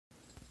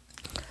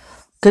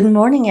Good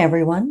morning,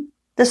 everyone.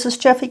 This is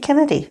Jeffe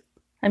Kennedy.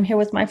 I'm here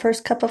with my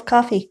first cup of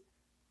coffee,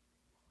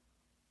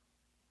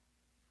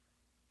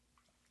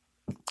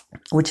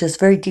 which is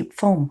very deep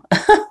foam.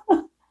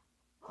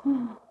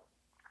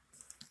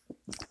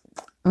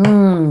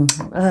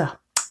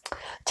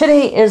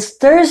 Today is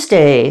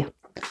Thursday,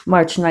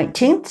 March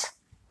 19th,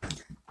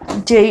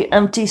 day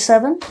empty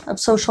 7 of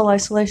social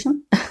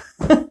isolation.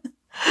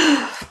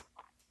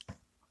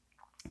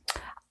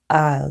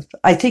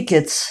 I think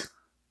it's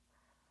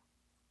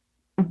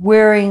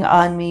wearing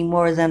on me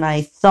more than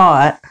I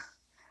thought.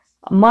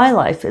 My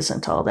life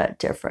isn't all that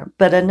different,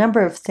 but a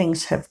number of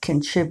things have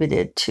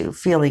contributed to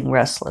feeling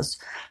restless.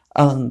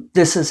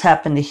 This has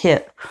happened to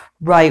hit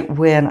right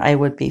when I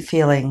would be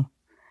feeling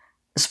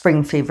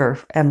spring fever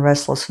and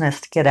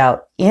restlessness to get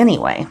out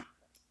anyway.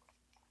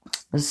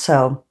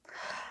 So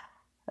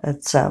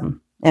it's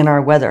and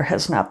our weather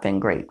has not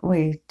been great.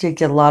 We did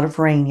get a lot of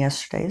rain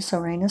yesterday, so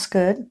rain is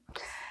good.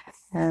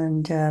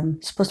 And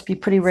it's supposed to be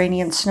pretty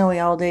rainy and snowy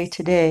all day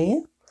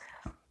today.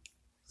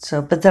 So,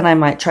 but then I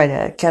might try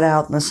to get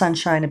out in the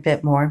sunshine a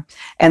bit more.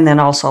 And then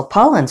also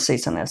pollen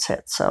season has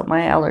hit, so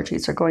my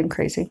allergies are going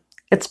crazy.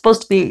 It's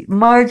supposed to be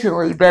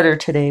marginally better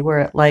today. We're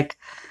at like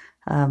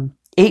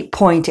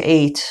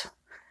 8.8,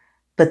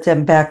 but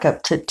then back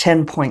up to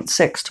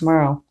 10.6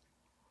 tomorrow.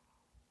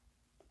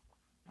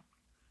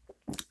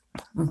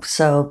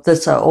 So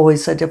this is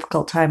always a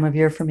difficult time of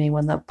year for me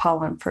when the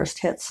pollen first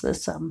hits.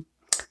 This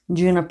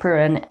juniper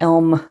and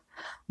elm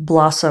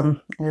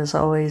blossom is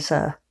always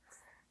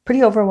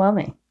pretty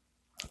overwhelming.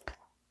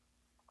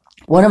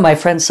 One of my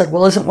friends said,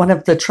 well, isn't one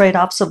of the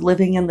trade-offs of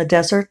living in the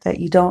desert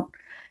that you don't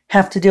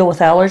have to deal with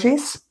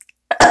allergies?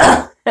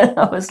 And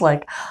I was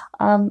like,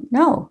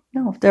 no,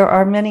 there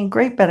are many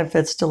great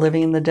benefits to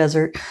living in the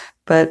desert,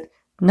 but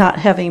not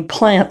having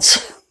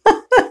plants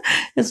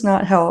is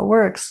not how it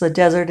works. The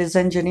desert is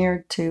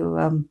engineered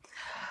to,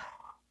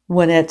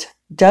 when it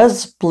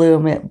does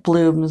bloom, it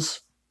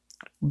blooms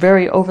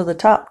very over the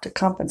top to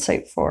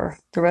compensate for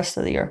the rest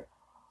of the year.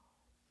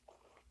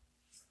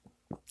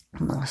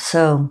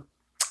 So,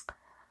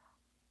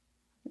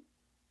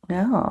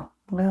 yeah,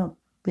 well,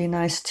 be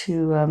nice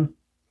to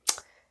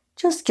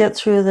just get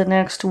through the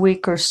next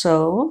week or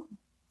so.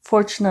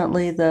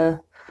 Fortunately,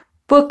 the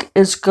book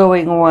is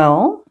going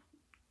well.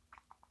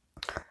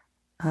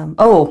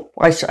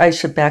 I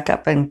should back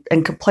up and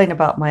complain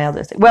about my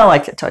other thing. Well, I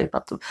can tell you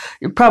about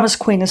Your Promised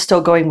Queen is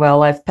still going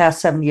well. I've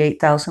passed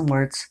 78,000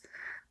 words.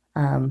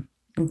 I'm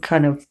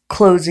kind of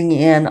closing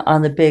in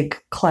on the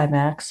big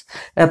climax.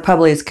 That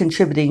probably is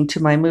contributing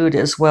to my mood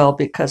as well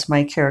because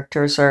my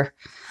characters are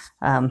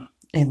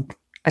in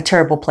a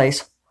terrible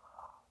place.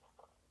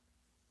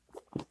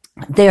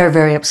 They are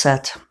very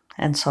upset,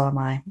 and so am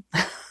I.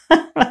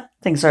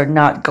 Things are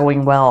not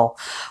going well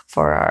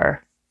for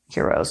our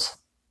heroes.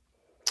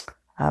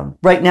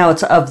 Right now,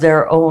 it's of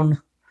their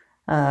own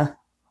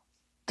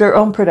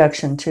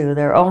production too,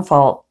 their own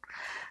fault,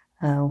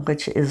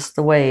 which is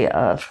the way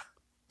of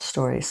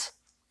stories.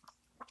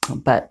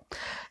 But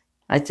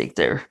I think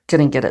they're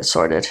going to get it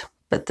sorted.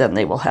 But then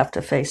they will have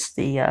to face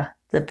the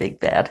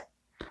big bad.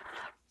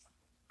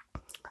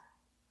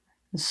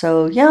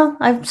 So yeah,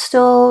 I'm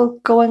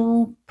still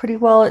going pretty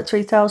well at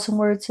 3,000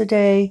 words a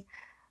day.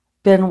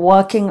 Been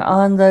walking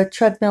on the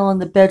treadmill in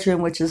the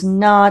bedroom, which is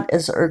not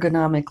as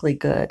ergonomically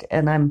good,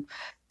 and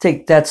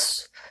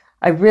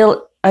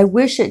I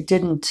wish it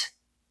didn't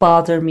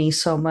bother me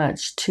so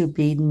much to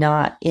be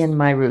not in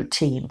my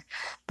routine,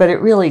 but it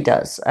really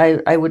does.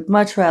 I would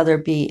much rather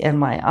be in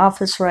my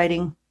office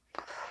writing.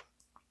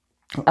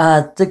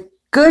 The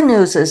good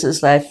news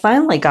is that I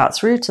finally got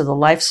through to the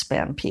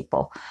lifespan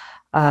people.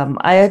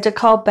 I had to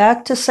call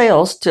back to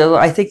sales to,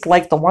 I think,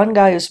 like the one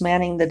guy who's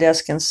manning the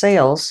desk in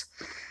sales.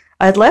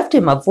 I'd left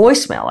him a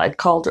voicemail. I'd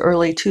called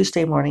early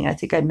Tuesday morning. I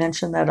think I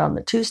mentioned that on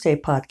the Tuesday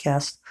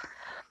podcast.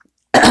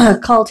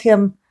 Called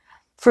him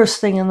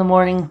first thing in the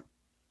morning,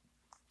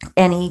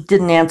 and he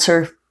didn't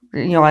answer,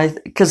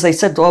 because they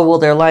said, oh, well,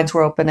 their lines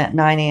were open at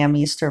 9 a.m.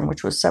 Eastern,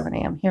 which was 7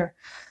 a.m. here.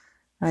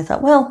 And I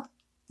thought, well,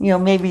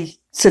 maybe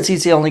since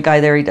he's the only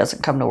guy there, he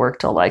doesn't come to work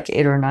till like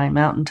 8 or 9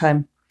 Mountain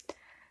Time.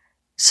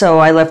 So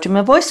I left him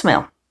a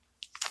voicemail.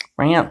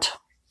 Rant.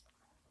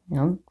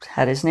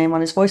 Had his name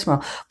on his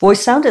voicemail. Voice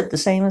sounded the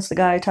same as the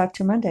guy I talked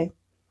to Monday.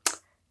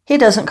 He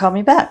doesn't call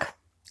me back,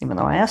 even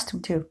though I asked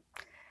him to.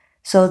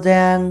 So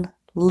then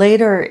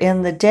later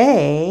in the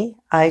day,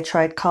 I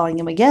tried calling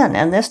him again,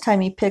 and this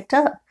time he picked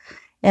up.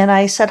 And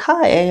I said,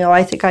 hi,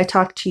 I think I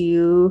talked to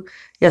you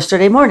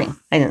yesterday morning.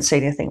 I didn't say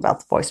anything about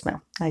the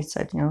voicemail. I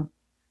said,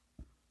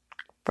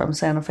 from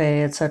Santa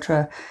Fe,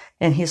 etc.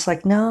 And he's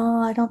like,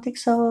 no, I don't think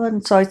so.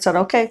 And so I said,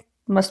 okay,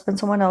 must have been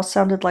someone else,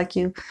 sounded like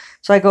you.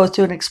 So I go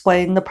through and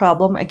explain the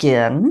problem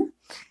again.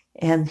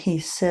 And he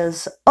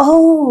says,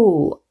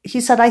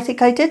 he said, I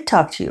think I did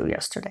talk to you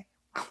yesterday.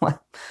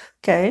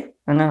 Okay.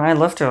 And then I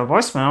left her a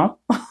voicemail.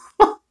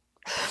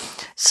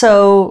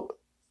 So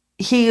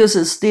he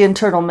uses the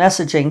internal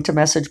messaging to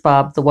message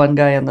Bob, the one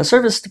guy in the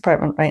service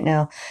department right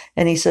now.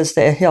 And he says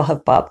that he'll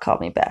have Bob call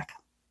me back.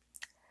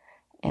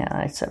 And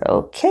I said,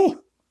 okay.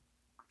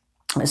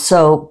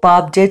 So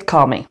Bob did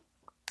call me.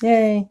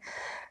 Yay.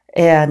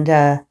 And,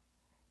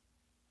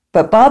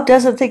 but Bob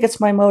doesn't think it's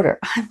my motor.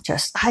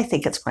 I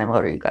think it's my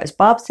motor, you guys.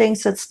 Bob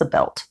thinks it's the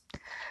belt.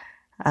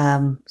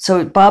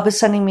 So Bob is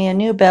sending me a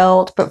new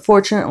belt, but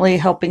fortunately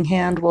Helping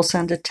Hand will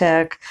send a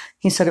tech.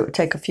 He said it would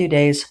take a few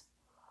days.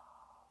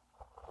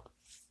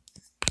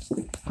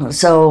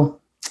 So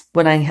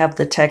when I have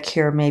the tech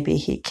here, maybe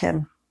he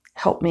can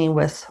help me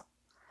with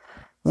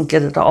and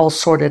get it all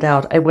sorted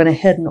out. I went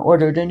ahead and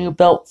ordered a new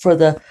belt for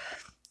the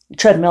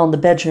treadmill in the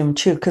bedroom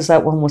too, because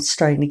that one was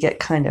starting to get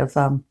kind of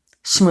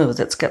smooth.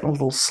 It's getting a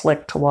little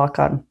slick to walk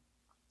on.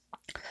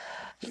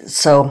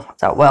 So I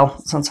thought, well,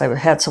 since I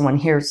had someone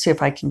here, see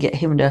if I can get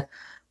him to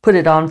put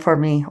it on for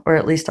me, or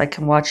at least I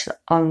can watch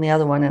on the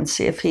other one and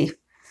see if he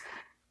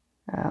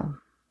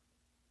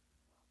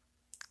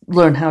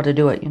learn how to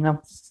do it,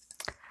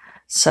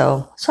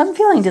 So I'm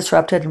feeling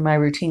disrupted in my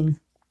routine.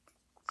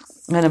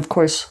 And of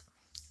course,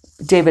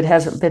 David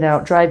hasn't been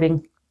out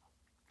driving.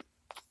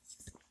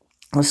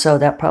 So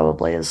that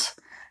probably is,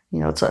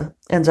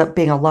 ends up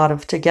being a lot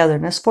of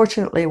togetherness.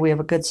 Fortunately, we have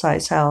a good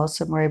sized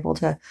house and we're able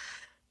to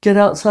get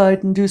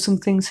outside and do some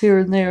things here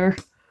and there.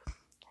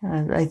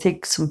 I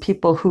think some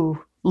people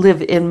who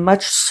live in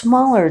much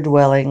smaller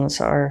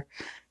dwellings are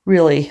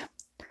really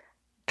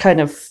kind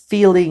of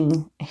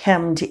feeling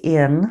hemmed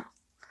in.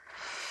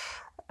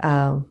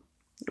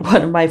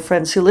 One of my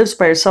friends who lives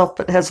by herself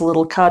but has a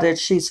little cottage,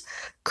 she's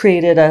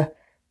created a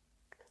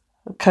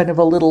kind of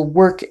a little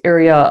work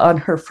area on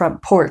her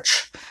front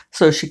porch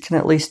so she can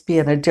at least be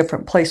in a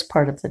different place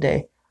part of the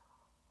day.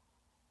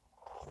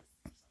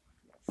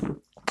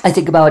 I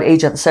think about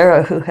Agent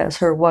Sarah, who has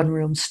her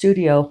one-room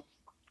studio.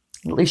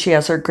 At least she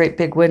has her great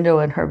big window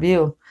and her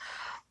view.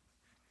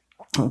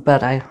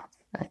 But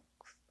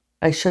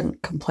I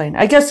shouldn't complain.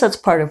 I guess that's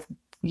part of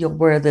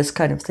where this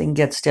kind of thing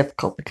gets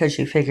difficult, because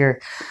you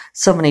figure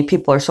so many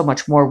people are so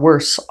much more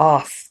worse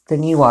off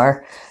than you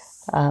are.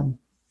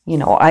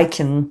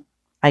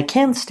 I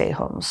can stay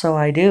home, so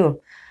I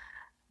do.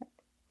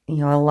 A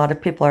lot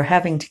of people are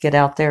having to get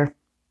out there,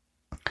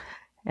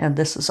 and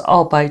this is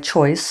all by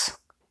choice.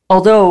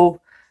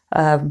 Although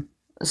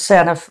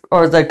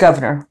the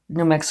governor,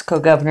 New Mexico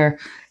governor,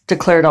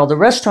 declared all the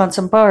restaurants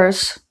and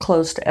bars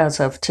closed as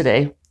of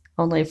today,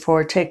 only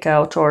for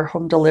takeout or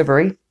home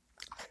delivery.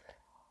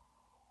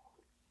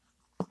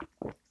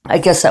 I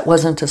guess that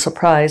wasn't a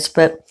surprise,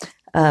 but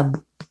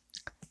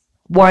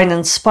Wine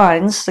and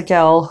Spines, the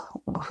gal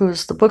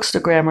who's the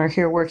bookstagrammer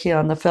here working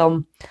on the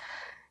film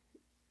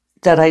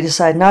that I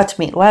decided not to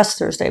meet last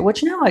Thursday,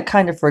 which now I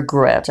kind of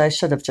regret. I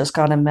should have just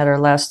gone and met her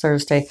last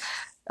Thursday.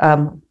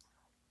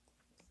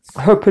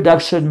 Her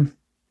production,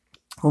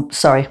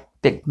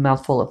 big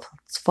mouthful of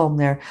foam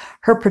there.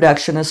 Her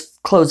production is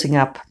closing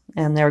up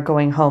and they're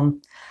going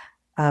home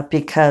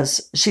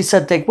because she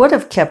said they would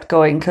have kept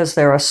going because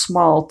they're a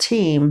small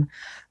team,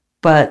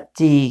 but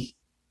the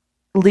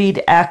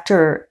lead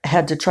actor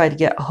had to try to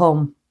get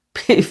home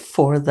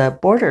before the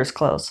borders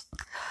close.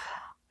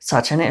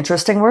 Such an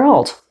interesting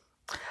world.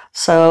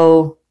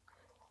 So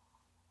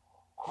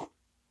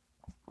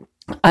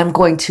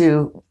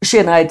she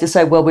and I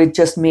decide, well, we'd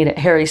just meet at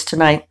Harry's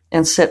tonight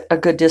and sit a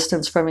good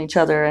distance from each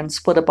other and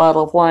split a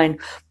bottle of wine.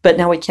 But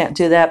now we can't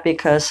do that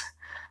because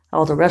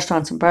all the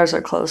restaurants and bars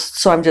are closed.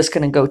 So I'm just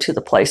going to go to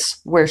the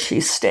place where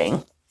she's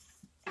staying.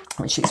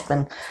 She's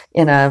been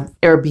in an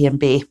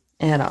Airbnb,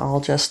 and I'll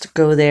just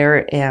go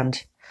there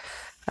and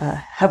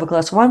have a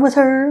glass of wine with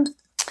her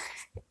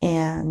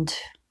and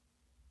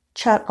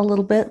chat a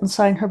little bit and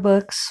sign her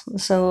books.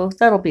 So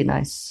that'll be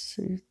nice.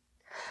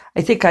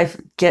 I think I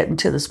get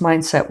into this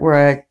mindset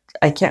where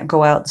I can't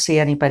go out and see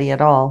anybody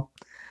at all.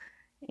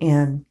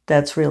 And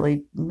that's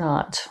really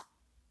not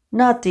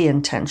the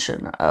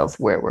intention of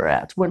where we're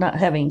at. We're not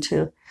having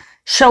to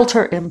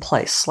shelter in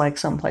place like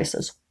some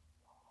places.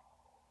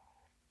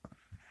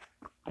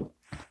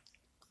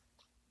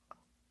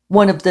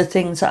 One of the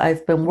things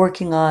I've been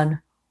working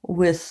on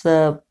with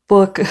the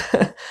book,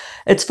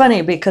 it's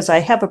funny because I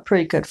have a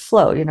pretty good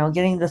flow,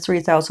 getting the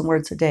 3,000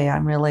 words a day.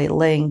 I'm really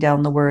laying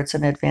down the words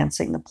and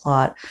advancing the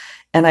plot.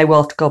 And I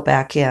will have to go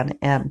back in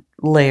and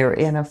layer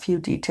in a few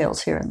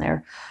details here and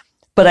there.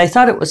 But I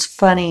thought it was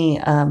funny,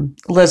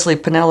 Leslie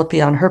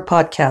Penelope on her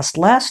podcast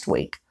last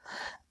week.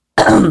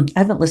 I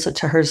haven't listened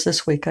to hers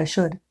this week. I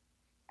should.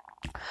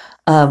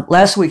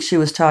 Last week she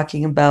was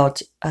talking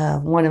about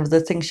one of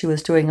the things she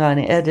was doing on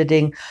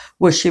editing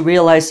was she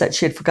realized that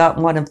she had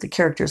forgotten one of the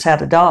characters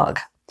had a dog.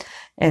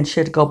 And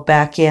she had to go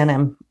back in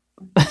and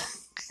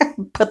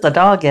put the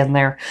dog in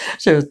there.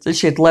 So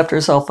she had left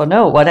herself a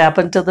note. What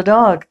happened to the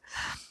dog?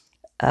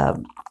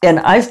 And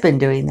I've been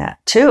doing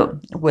that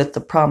too with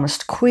The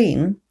Promised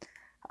Queen.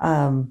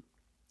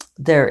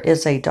 There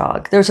is a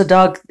dog. There's a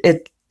dog.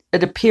 It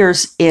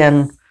appears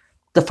in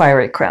The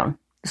Fiery Crown.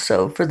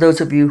 So for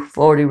those of you who've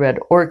already read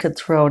Orchid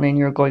Throne and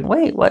you're going,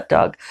 wait, what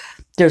dog?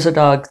 There's a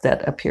dog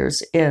that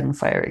appears in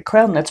Fiery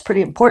Crown. That's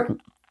pretty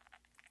important.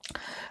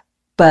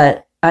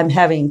 But I'm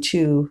having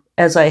to,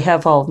 as I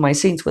have all of my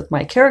scenes with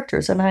my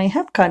characters, and I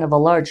have kind of a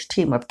large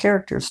team of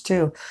characters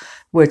too,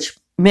 which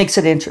makes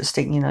it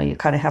interesting. You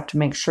kind of have to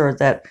make sure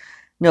that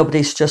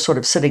nobody's just sort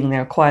of sitting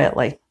there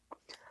quietly.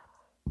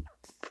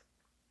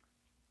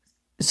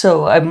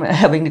 So I'm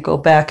having to go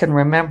back and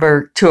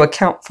remember to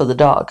account for the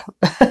dog.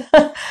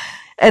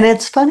 And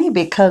it's funny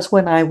because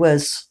when I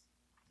was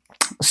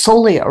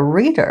solely a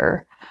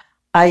reader,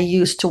 I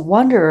used to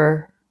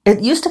wonder,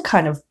 it used to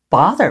kind of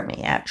bother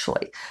me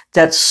actually,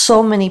 that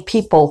so many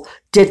people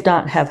did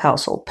not have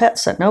household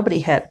pets, that nobody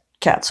had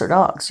cats or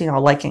dogs,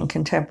 like in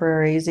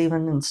contemporaries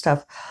even and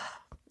stuff.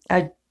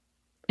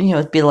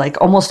 It'd be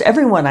like almost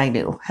everyone I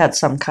knew had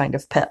some kind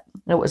of pet.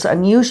 It's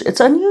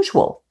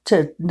unusual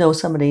to know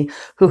somebody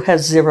who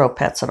has zero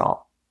pets at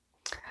all.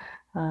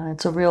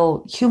 It's a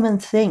real human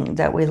thing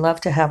that we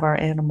love to have our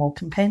animal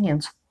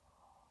companions.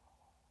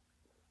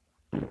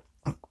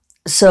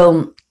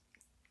 So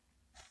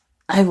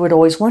I would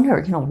always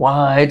wonder,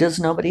 why does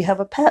nobody have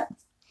a pet?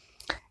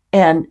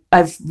 And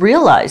I've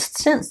realized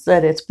since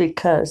that it's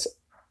because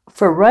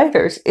for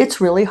writers,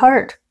 it's really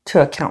hard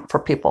to account for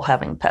people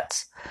having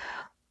pets.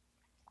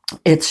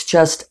 It's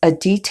just a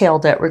detail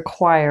that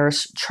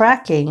requires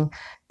tracking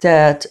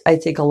that I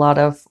think a lot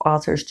of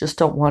authors just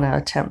don't want to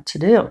attempt to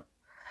do.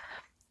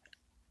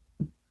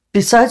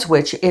 Besides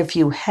which, if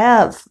you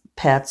have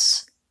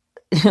pets,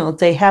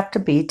 they have to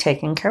be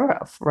taken care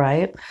of,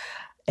 right?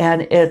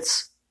 And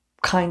it's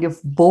kind of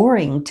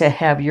boring to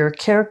have your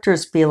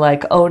characters be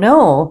like, oh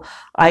no,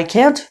 I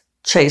can't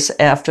chase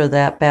after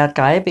that bad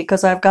guy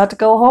because I've got to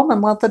go home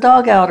and let the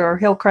dog out or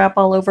he'll crap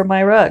all over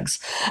my rugs.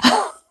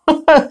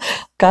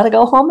 Got to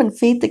go home and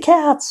feed the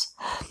cats.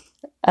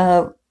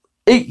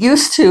 It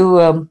used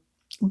to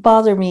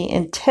bother me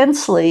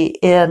intensely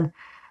in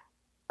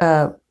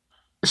Seanan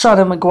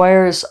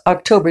McGuire's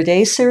October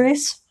Days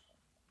series,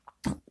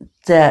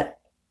 that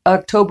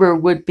October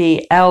would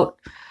be out,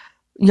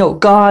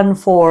 gone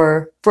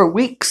for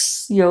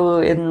weeks,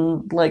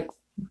 in like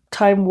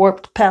time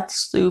warped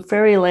paths through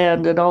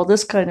fairyland and all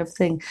this kind of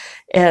thing.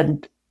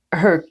 And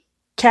her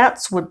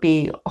cats would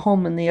be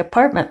home in the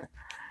apartment.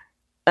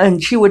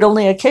 And she would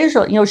only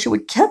occasionally, she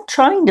would kept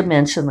trying to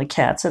mention the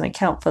cats and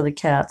account for the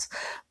cats.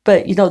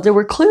 But, there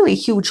were clearly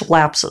huge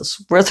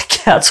lapses where the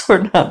cats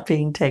were not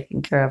being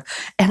taken care of.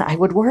 And I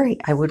would worry.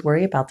 I would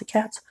worry about the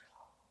cats.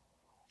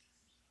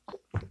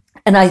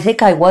 And I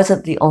think I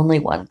wasn't the only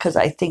one, because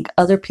I think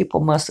other people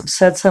must have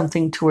said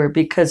something to her,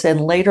 because in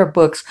later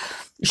books,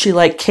 she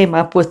came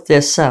up with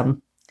this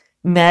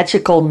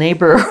magical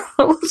neighbor,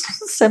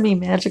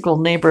 semi-magical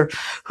neighbor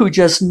who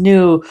just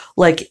knew,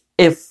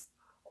 if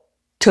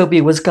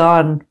Toby was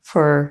gone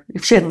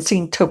if she hadn't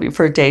seen Toby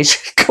for a day,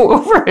 she'd go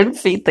over and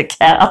feed the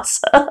cats.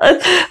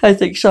 I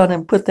think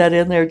Seanan put that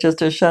in there just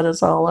to shut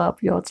us all up.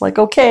 It's like,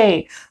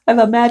 okay, I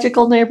have a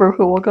magical neighbor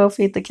who will go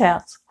feed the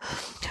cats.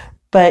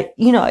 But,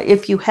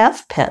 if you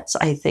have pets,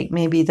 I think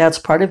maybe that's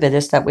part of it,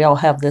 is that we all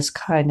have this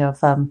kind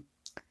of, I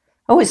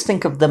always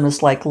think of them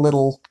as like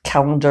little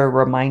calendar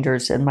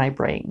reminders in my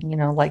brain,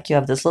 like you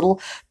have this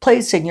little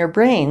place in your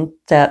brain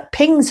that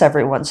pings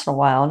every once in a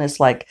while and is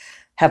like,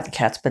 have the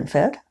cats been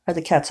fed? Are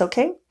the cats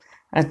okay?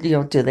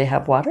 Do they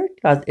have water?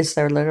 Is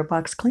their litter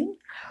box clean?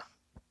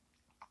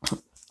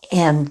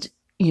 And,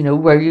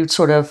 where you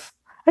sort of,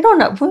 I don't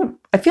know,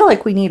 I feel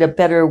like we need a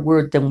better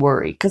word than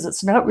worry, because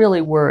it's not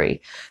really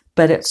worry,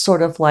 but it's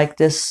sort of like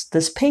this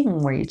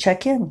ping where you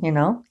check in,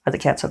 are the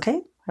cats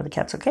okay? Are the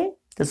cats okay?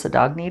 Does the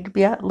dog need to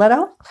be let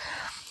out?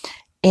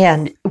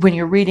 And when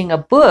you're reading a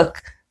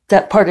book,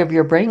 that part of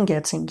your brain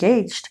gets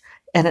engaged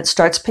and it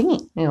starts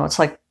pinging. It's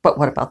like, but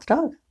what about the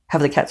dog?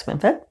 Have the cats been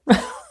fed?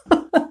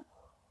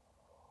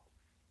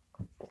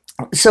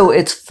 So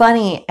it's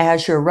funny,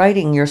 as you're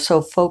writing, you're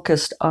so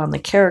focused on the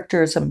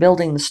characters and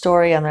building the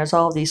story, and there's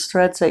all these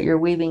threads that you're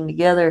weaving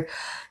together,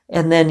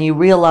 and then you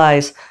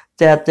realize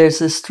that there's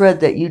this thread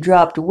that you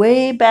dropped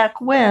way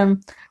back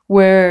when,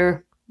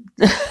 where,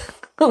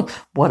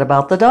 what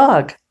about the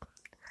dog?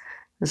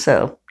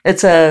 So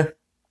it's a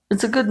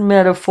good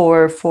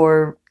metaphor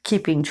for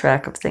keeping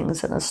track of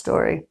things in a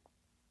story.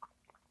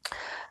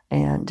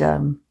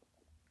 And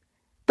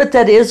but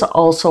that is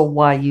also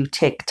why you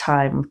take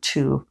time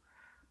to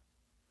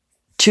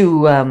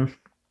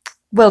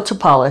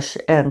polish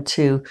and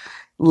to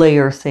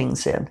layer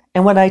things in.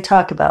 And when I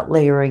talk about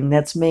layering,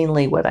 that's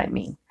mainly what I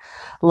mean.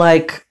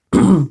 Like,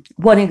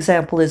 one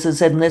example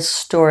is in this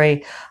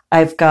story,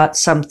 I've got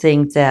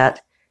something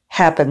that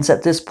happens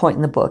at this point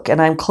in the book,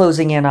 and I'm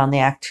closing in on the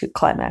Act 2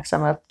 climax.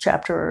 I'm a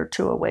chapter or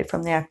two away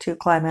from the Act 2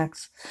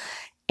 climax.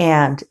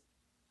 And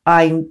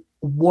I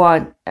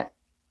want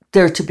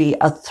there to be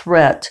a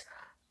threat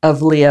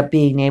of Leah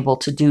being able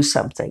to do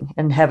something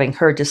and having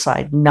her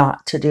decide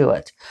not to do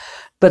it.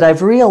 But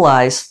I've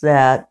realized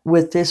that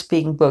with this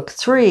being book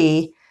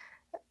 3,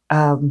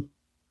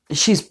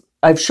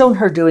 I've shown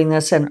her doing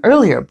this in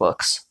earlier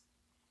books,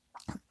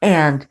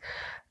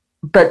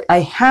 but I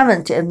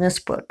haven't in this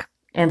book.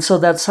 And so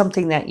that's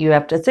something that you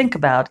have to think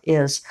about,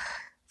 is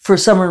for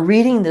someone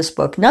reading this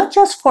book, not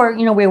just for,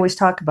 we always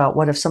talk about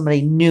what if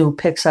somebody new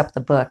picks up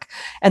the book.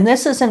 And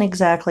this isn't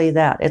exactly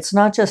that. It's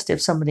not just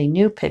if somebody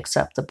new picks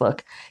up the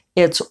book.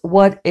 It's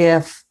what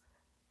if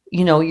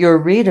your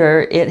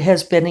reader, it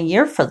has been a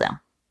year for them.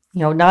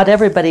 Not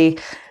everybody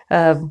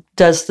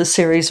does the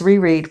series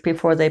reread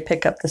before they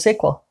pick up the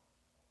sequel.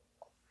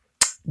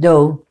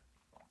 No,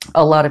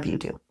 a lot of you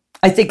do.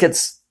 I think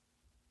it's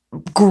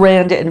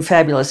grand and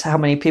fabulous how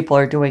many people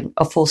are doing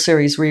a full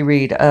series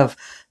reread of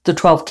the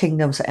 12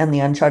 Kingdoms and the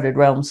Uncharted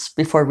Realms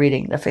before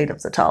reading The Fate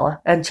of the Tala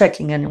and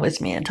checking in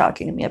with me and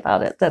talking to me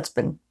about it. That's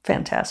been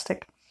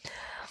fantastic.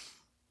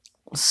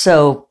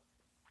 So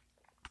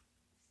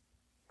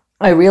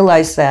I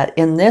realized that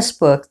in this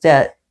book,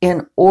 that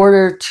in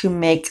order to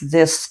make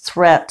this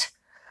threat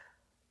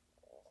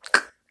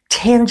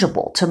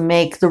tangible, to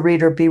make the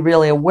reader be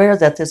really aware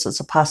that this is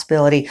a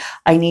possibility,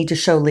 I need to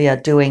show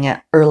Leah doing it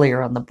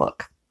earlier in the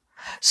book.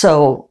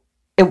 So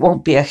it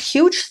won't be a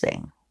huge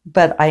thing,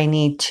 but I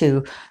need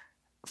to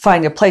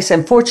find a place.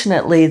 And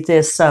fortunately,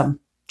 this I'm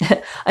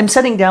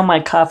setting down my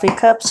coffee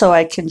cup so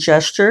I can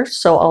gesture,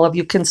 so all of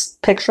you can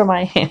picture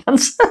my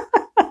hands.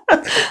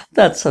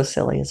 That's so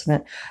silly, isn't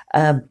it?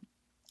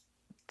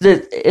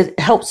 It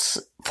helps.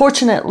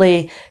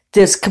 Fortunately,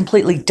 this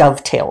completely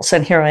dovetails,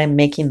 and here I am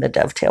making the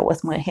dovetail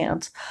with my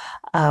hands,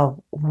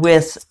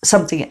 with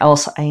something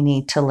else I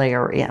need to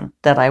layer in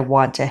that I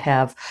want to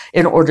have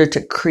in order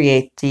to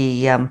create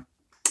the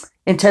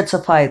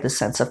intensify the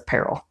sense of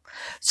peril.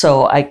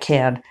 So I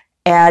can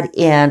add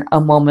in a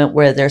moment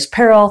where there's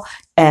peril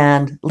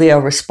and Leah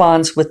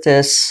responds with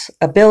this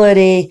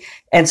ability,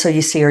 and so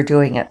you see her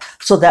doing it.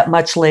 So that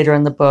much later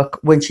in the book,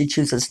 when she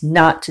chooses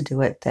not to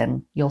do it,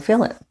 then you'll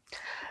feel it.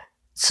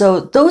 So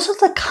those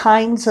are the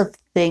kinds of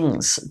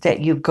things that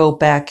you go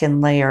back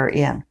and layer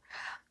in.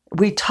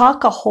 We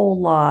talk a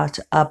whole lot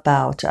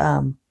about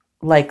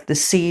like the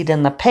seed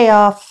and the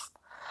payoff,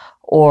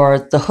 or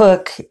the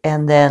hook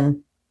and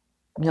then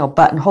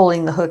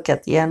buttonholing the hook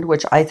at the end,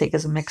 which I think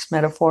is a mixed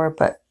metaphor,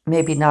 but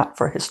maybe not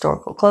for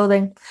historical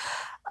clothing.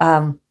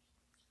 There's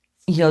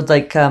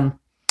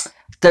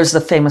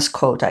the famous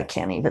quote, I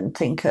can't even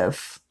think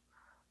of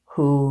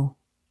who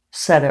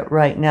said it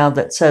right now,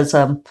 that says,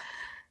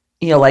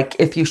 like,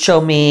 if you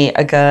show me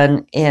a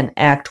gun in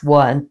Act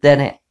 1,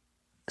 then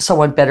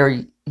someone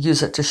better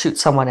use it to shoot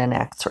someone in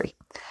Act 3.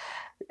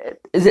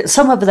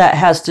 Some of that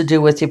has to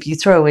do with, if you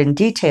throw in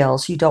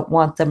details, you don't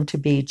want them to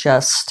be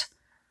just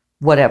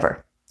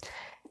whatever.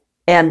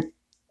 And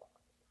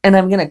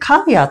I'm going to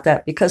caveat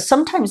that because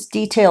sometimes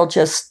detail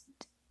just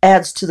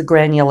adds to the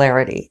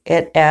granularity.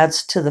 It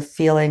adds to the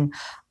feeling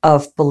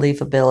of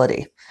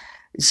believability.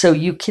 So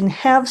you can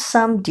have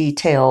some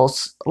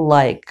details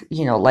like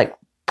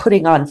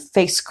putting on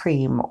face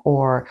cream,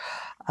 or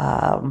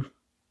I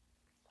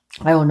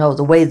don't know,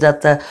 the way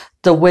that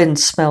the wind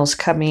smells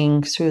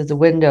coming through the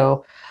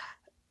window.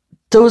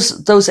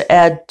 Those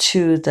add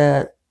to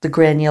the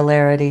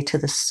granularity, to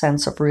the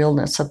sense of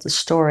realness of the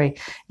story,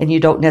 and you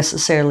don't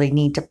necessarily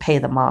need to pay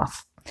them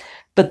off.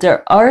 But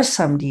there are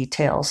some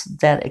details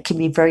that it can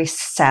be very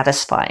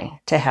satisfying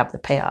to have the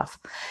payoff.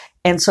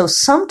 And so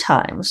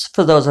sometimes,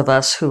 for those of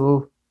us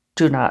who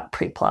do not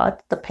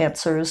pre-plot, the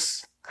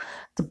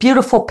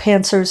beautiful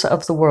pantsers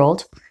of the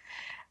world,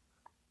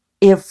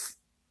 if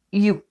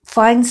you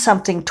find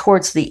something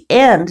towards the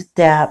end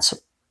that's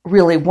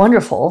really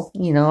wonderful,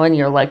 and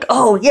you're like,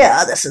 oh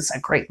yeah, this is a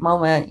great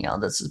moment,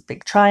 this is a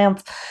big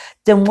triumph,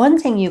 then one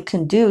thing you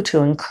can do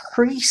to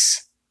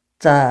increase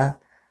the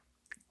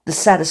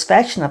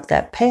satisfaction of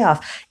that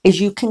payoff is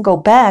you can go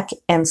back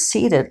and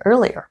seed it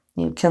earlier.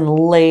 You can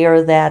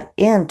layer that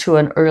into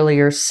an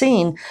earlier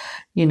scene,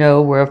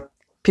 where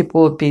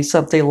people would be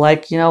something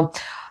like,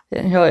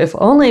 if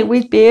only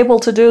we'd be able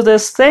to do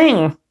this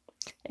thing.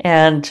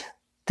 And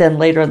then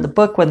later in the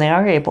book, when they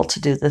are able to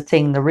do the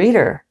thing, the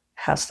reader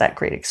has that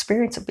great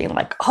experience of being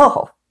like,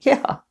 oh,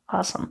 yeah,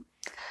 awesome.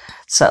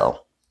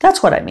 So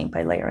that's what I mean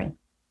by layering.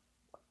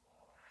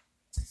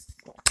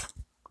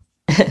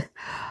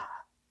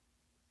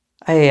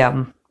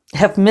 I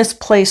have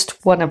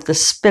misplaced one of the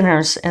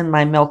spinners in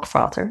my milk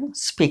frother,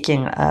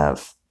 speaking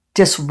of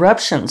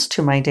disruptions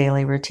to my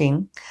daily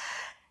routine.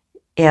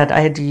 And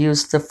I had to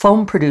use the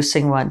foam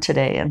producing one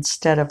today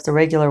instead of the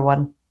regular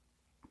one.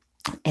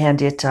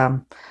 And it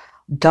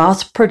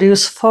doth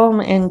produce foam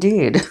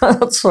indeed.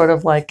 It's sort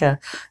of like I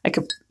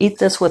could eat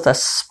this with a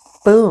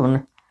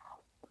spoon.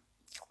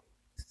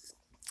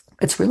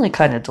 It's really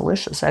kind of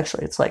delicious,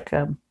 actually. It's like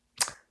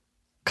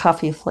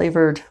coffee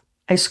flavored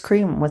ice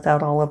cream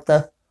without all of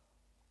the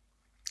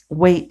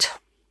weight.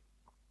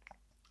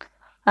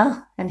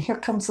 And here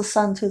comes the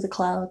sun through the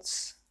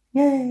clouds.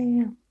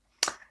 Yay!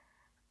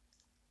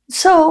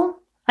 So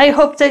I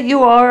hope that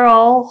you are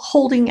all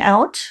holding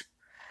out,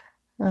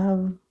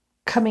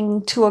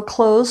 coming to a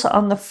close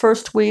on the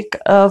first week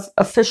of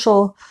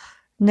official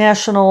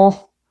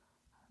national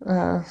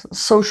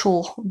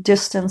social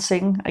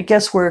distancing. I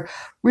guess we're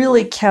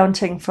really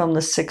counting from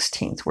the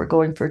 16th. We're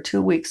going for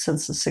 2 weeks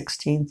since the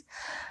 16th.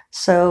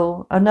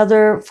 So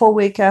another full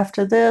week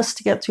after this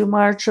to get through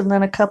March, and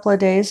then a couple of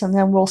days, and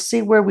then we'll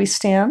see where we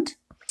stand.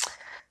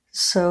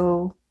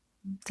 So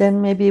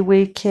then maybe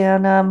we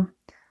can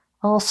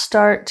all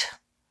start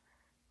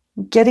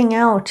getting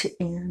out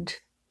and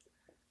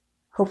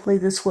hopefully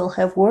this will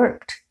have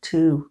worked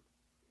to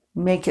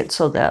make it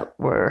so that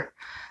we're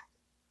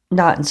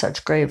not in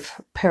such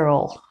grave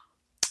peril.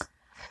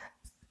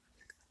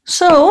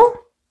 So,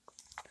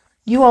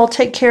 you all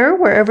take care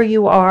wherever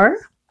you are,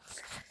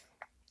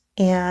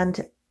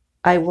 and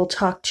I will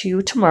talk to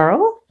you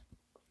tomorrow.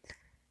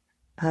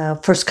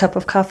 First Cup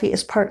of Coffee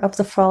is part of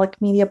the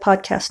Frolic Media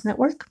Podcast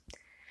Network,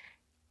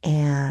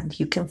 and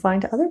you can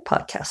find other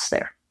podcasts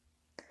there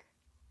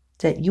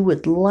that you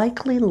would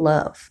likely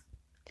love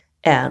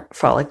at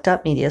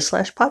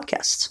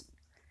frolic.media/podcasts.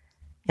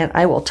 And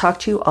I will talk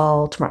to you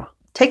all tomorrow.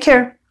 Take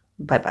care.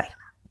 Bye-bye.